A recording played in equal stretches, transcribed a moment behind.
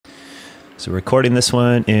So we're recording this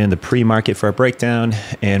one in the pre-market for our breakdown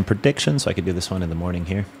and prediction. So I could do this one in the morning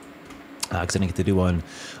here because I didn't get to do one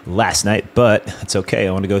last night, but it's okay.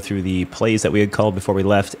 I want to go through the plays that we had called before we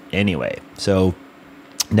left anyway. So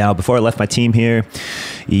now, before I left my team here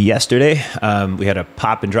yesterday, we had a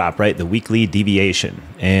pop and drop, right? The weekly deviation.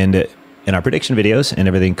 And in our prediction videos and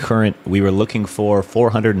everything current, we were looking for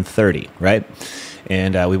 430, right?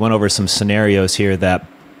 And we went over some scenarios here that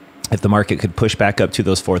if the market could push back up to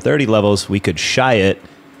those 430 levels, we could shy it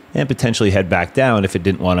and potentially head back down if it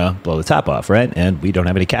didn't want to blow the top off, right? And we don't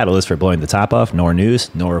have any catalyst for blowing the top off, nor news,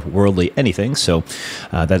 nor worldly anything. So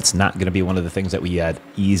that's not going to be one of the things that we had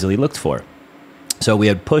easily looked for. So we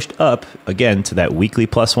had pushed up again to that weekly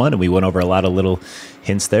 +1, and we went over a lot of little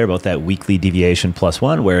hints there about that weekly deviation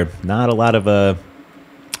 +1, where not a lot of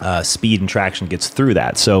speed and traction gets through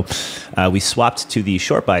that. So we swapped to the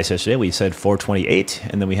short bias yesterday. We said 428,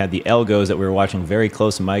 and then we had the algos that we were watching very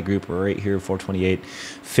close in my group right here,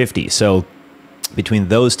 428.50. So between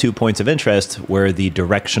those 2 points of interest were the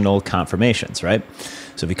directional confirmations, right?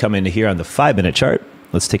 So if we come into here on the 5-minute chart,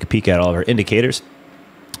 let's take a peek at all of our indicators.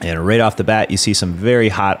 And right off the bat, you see some very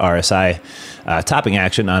hot RSI topping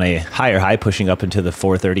action on a higher high, pushing up into the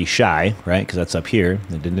 430 shy, right? Because that's up here.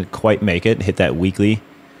 It didn't quite make it, hit that weekly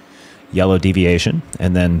yellow deviation,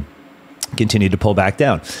 and then continued to pull back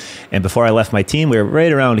down. And before I left my team, we were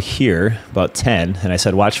right around here, about 10, and I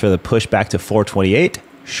said, watch for the push back to 428,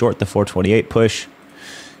 short the 428 push,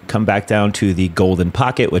 come back down to the golden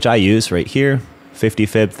pocket, which I use right here, 50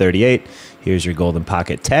 fib 38. Here's your golden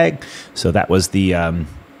pocket tag. So that was the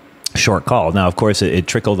short call. Now, of course, it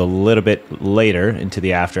trickled a little bit later into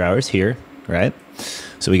the after hours here, right?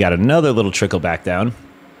 So we got another little trickle back down,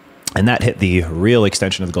 and that hit the real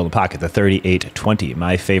extension of the golden pocket, the 38.20,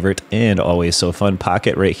 my favorite and always so fun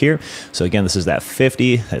pocket right here. So again, this is that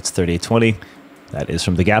 50, that's 38.20. That is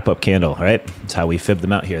from the gap up candle, right? That's how we fib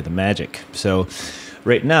them out here, the magic. So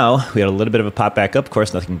right now, we had a little bit of a pop back up. Of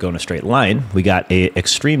course, nothing can go in a straight line. We got a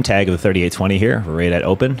extreme tag of the 38.20 here, right at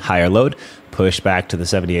open, higher load, push back to the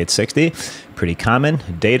 78.60. Pretty common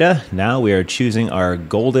data. Now we are choosing our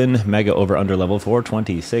golden mega over under level for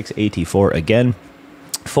 26.84 again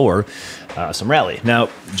for some rally. Now,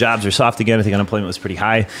 jobs are soft again. I think unemployment was pretty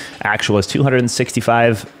high. Actual was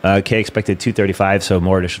 265K, expected 235, so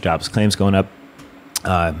more additional jobs claims going up.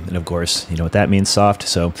 And of course, you know what that means, soft.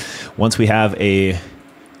 So once we have a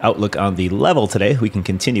outlook on the level today, we can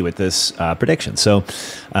continue with this prediction. So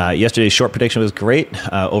yesterday's short prediction was great.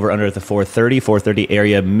 Over under at the 430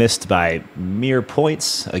 area, missed by mere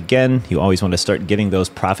points. Again, you always want to start getting those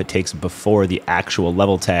profit takes before the actual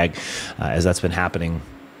level tag, as that's been happening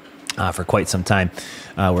for quite some time,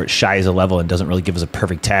 where it shies a level and doesn't really give us a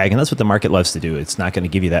perfect tag. And that's what the market loves to do. It's not going to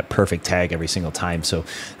give you that perfect tag every single time. So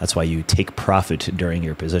that's why you take profit during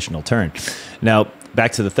your positional turn. Now,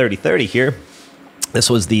 back to the 30-30 here. This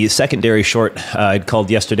was the secondary short I'd called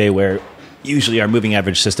yesterday, where usually our moving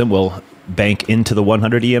average system will bank into the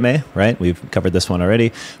 100 EMA, right? We've covered this one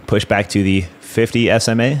already. Push back to the 50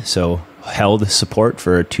 SMA. So held support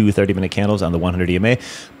for 2 30-minute candles on the 100 EMA,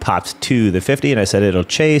 popped to the 50, and I said it'll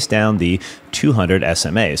chase down the 200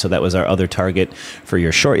 SMA. So that was our other target for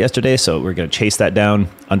your short yesterday. So we're going to chase that down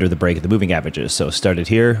under the break of the moving averages. So started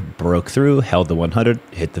here, broke through, held the 100,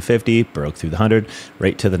 hit the 50, broke through the 100,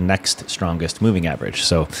 right to the next strongest moving average.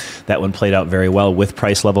 So that one played out very well with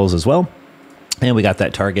price levels as well. And we got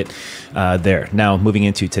that target there. Now moving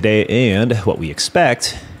into today and what we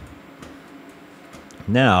expect.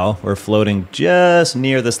 Now we're floating just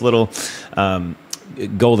near this little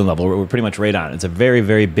golden level. We're pretty much right on. It's a very,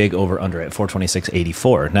 very big over under at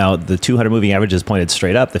 426.84. Now the 200 moving average is pointed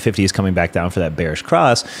straight up. The 50 is coming back down for that bearish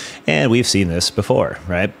cross. And we've seen this before,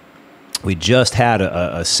 right? We just had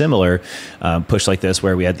a similar push like this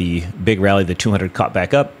where we had the big rally, the 200 caught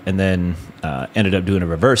back up, and then ended up doing a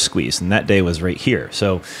reverse squeeze. And that day was right here.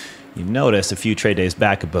 So you notice a few trade days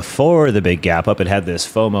back before the big gap up, it had this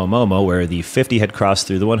FOMO MOMO where the 50 had crossed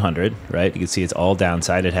through the 100, right? You can see it's all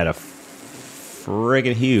downside. It had a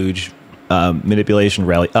friggin' huge manipulation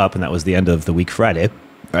rally up, and that was the end of the week Friday,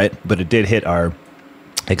 right? But it did hit our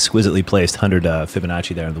exquisitely placed 100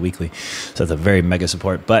 Fibonacci there on the weekly. So that's a very mega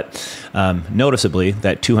support. But noticeably,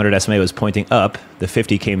 that 200 SMA was pointing up. The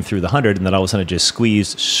 50 came through the 100, and then all of a sudden it just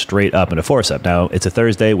squeezed straight up into force up. Now, it's a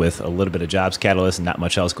Thursday with a little bit of jobs catalyst and not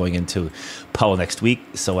much else going into Powell next week.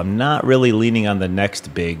 So I'm not really leaning on the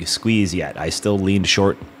next big squeeze yet. I still leaned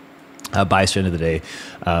short bias end of the day.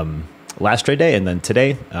 last trade day, and then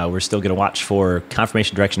today we're still going to watch for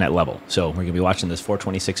confirmation direction at level. So we're going to be watching this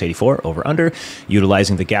 426.84 over under,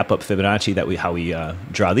 utilizing the gap up Fibonacci that how we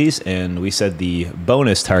draw these, and we said the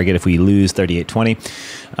bonus target if we lose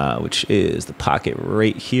 38.20, which is the pocket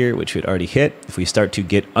right here, which we'd already hit. If we start to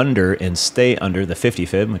get under and stay under the 50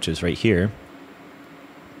 fib, which is right here,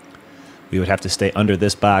 we would have to stay under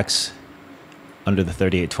this box, under the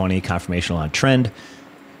 38.20 confirmational on trend,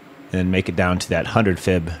 and make it down to that 100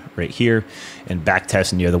 fib right here and back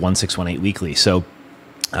test near the 1618 weekly. So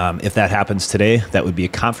if that happens today, that would be a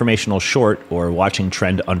confirmational short or watching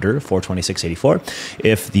trend under 426.84.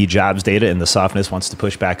 If the jobs data and the softness wants to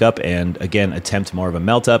push back up and again attempt more of a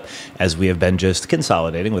melt up, as we have been just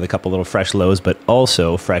consolidating with a couple little fresh lows, but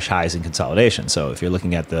also fresh highs in consolidation. So if you're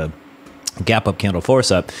looking at the gap up candle force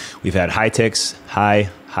up, we've had high ticks, high,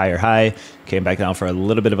 higher high, came back down for a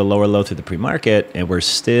little bit of a lower low through the pre-market, and we're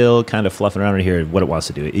still kind of fluffing around here what it wants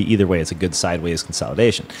to do. Either way, it's a good sideways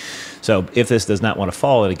consolidation. So if this does not want to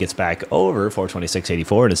fall and it gets back over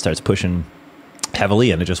 426.84 and it starts pushing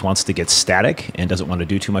heavily and it just wants to get static and doesn't want to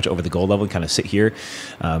do too much over the gold level and kind of sit here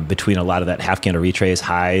between a lot of that half candle retrace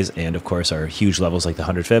highs and of course our huge levels like the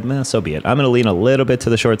 100 fib, so be it. I'm going to lean a little bit to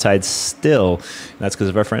the short side still. That's because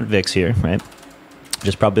of our friend VIX here, right?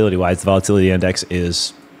 Just probability wise, the volatility index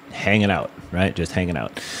is hanging out, right? Just hanging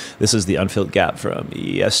out. This is the unfilled gap from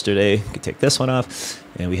yesterday. You could take this one off,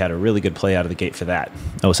 and we had a really good play out of the gate for that.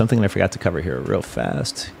 Oh, something I forgot to cover here real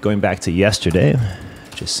fast. Going back to yesterday,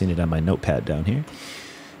 just seen it on my notepad down here.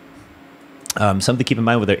 Something to keep in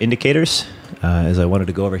mind with our indicators, as I wanted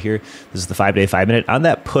to go over here. This is the 5-day, 5-minute. On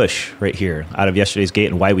that push right here out of yesterday's gate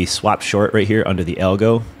and why we swapped short right here under the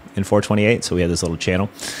algo in 428. So we had this little channel.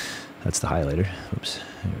 That's the highlighter. Oops,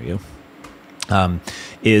 there we go.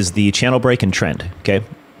 Is the channel break and trend, okay?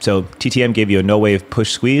 So TTM gave you a no wave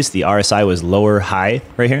push squeeze. The RSI was lower high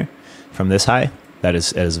right here from this high. That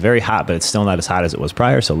is very hot, but it's still not as hot as it was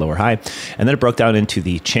prior, so lower high. And then it broke down into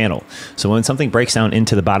the channel. So when something breaks down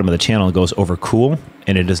into the bottom of the channel, it goes over cool,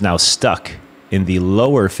 and it is now stuck in the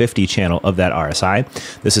lower 50 channel of that RSI.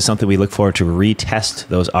 This is something we look for to retest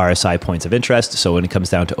those RSI points of interest. So when it comes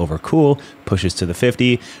down to overcool, pushes to the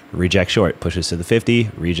 50, reject short, pushes to the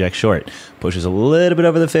 50, reject short, pushes a little bit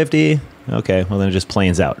over the 50. Okay, well then it just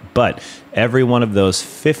planes out. But every one of those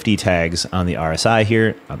 50 tags on the RSI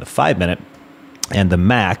here on the 5-minute and the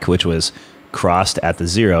MAC, which was crossed at the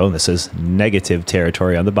 0, this is negative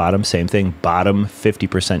territory on the bottom, same thing, bottom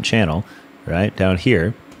 50% channel, right down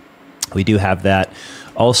here. We do have that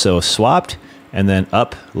also swapped, and then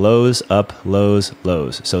up, lows,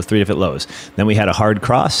 lows. So 3 different lows. Then we had a hard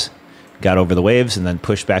cross, got over the waves, and then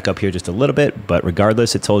pushed back up here just a little bit. But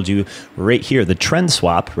regardless, it told you right here, the trend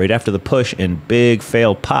swap right after the push and big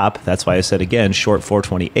fail pop. That's why I said again, short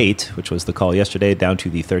 428, which was the call yesterday, down to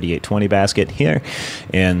the 38.20 basket here.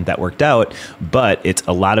 And that worked out. But it's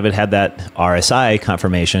a lot of it had that RSI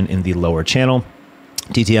confirmation in the lower channel.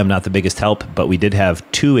 TTM not the biggest help, but we did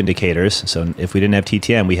have 2 indicators. So if we didn't have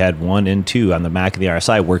TTM, we had 1 and 2 on the MAC and the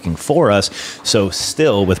RSI working for us. So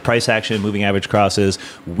still with price action, moving average crosses,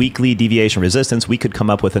 weekly deviation resistance, we could come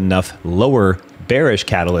up with enough lower bearish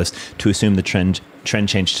catalyst to assume the trend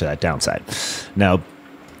change to that downside. Now,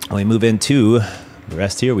 when we move into the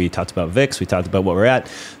rest here, we talked about VIX, we talked about what we're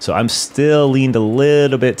at. So I'm still leaned a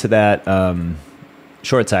little bit to that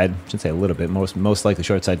short side, I shouldn't say a little bit, most likely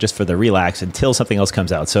short side, just for the relax until something else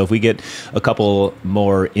comes out. So if we get a couple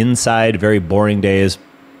more inside, very boring days,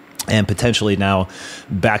 and potentially now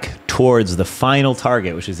back towards the final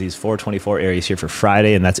target, which is these 424 areas here for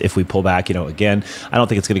Friday, and that's if we pull back, again, I don't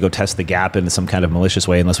think it's going to go test the gap in some kind of malicious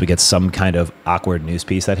way unless we get some kind of awkward news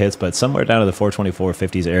piece that hits, but somewhere down to the 424,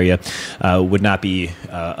 50s area would not be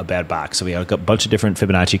a bad box. So we have a bunch of different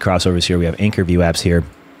Fibonacci crossovers here. We have anchor view apps here.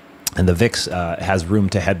 And the VIX has room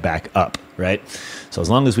to head back up, right? So as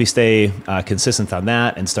long as we stay consistent on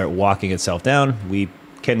that and start walking itself down, we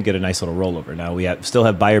can get a nice little rollover. Now we still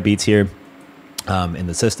have buyer beats here in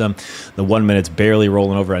the system. The 1 minute's barely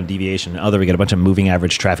rolling over on deviation and other. We got a bunch of moving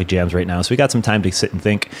average traffic jams right now. So we got some time to sit and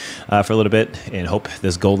think for a little bit and hope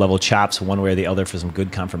this gold level chops one way or the other for some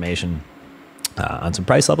good confirmation on some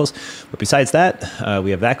price levels. But besides that,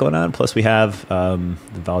 we have that going on. Plus we have the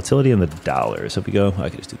volatility in the dollar. So if we go, I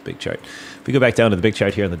can just do the big chart. If we go back down to the big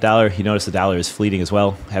chart here in the dollar, you notice the dollar is fleeting as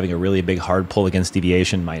well, having a really big hard pull against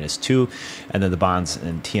deviation, -2. And then the bonds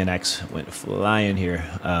and TNX went flying here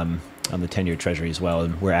on the 10-year treasury as well.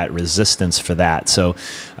 And we're at resistance for that. So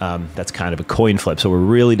that's kind of a coin flip. So we're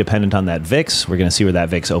really dependent on that VIX. We're going to see where that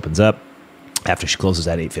VIX opens up. after she closes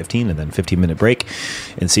at 8:15, and then 15-minute break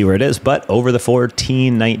and see where it is. But over the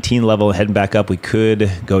 14.19 level, heading back up, we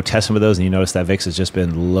could go test some of those. And you notice that VIX has just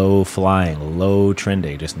been low flying, low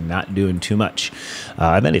trending, just not doing too much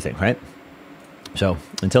of anything, right? So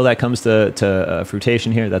until that comes to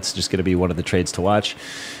fruition here, that's just going to be one of the trades to watch.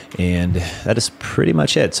 And that is pretty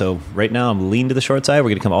much it. So right now I'm leaning to the short side. We're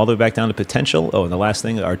going to come all the way back down to potential. Oh, and the last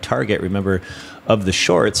thing, our target, remember, of the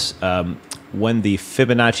shorts, when the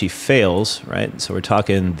Fibonacci fails, right? So we're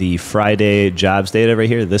talking the Friday jobs data right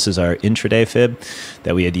here. This is our intraday fib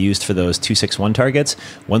that we had used for those 2618 targets.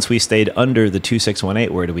 Once we stayed under the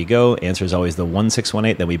 2618, where do we go? Answer is always the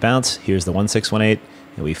 1618, then we bounce. Here's the 1618.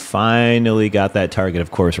 And we finally got that target,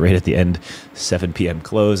 of course, right at the end, 7 p.m.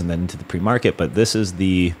 close, and then into the pre-market. But this is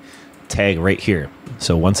the tag right here.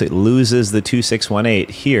 So once it loses the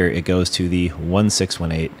 2618 here, it goes to the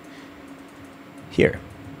 1618 here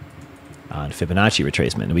on Fibonacci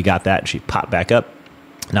retracement. And we got that, and she popped back up.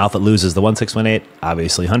 Now, if it loses the 1618,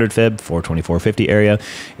 obviously 100 fib, 424.50 area,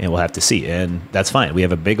 and we'll have to see. And that's fine. We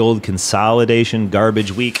have a big old consolidation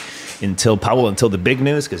garbage week until the big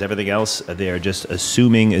news, because everything else they are just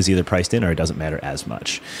assuming is either priced in or it doesn't matter as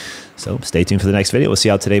much. So stay tuned for the next video. We'll see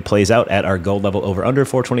how today plays out at our gold level over under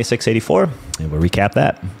 426.84, and we'll recap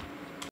that.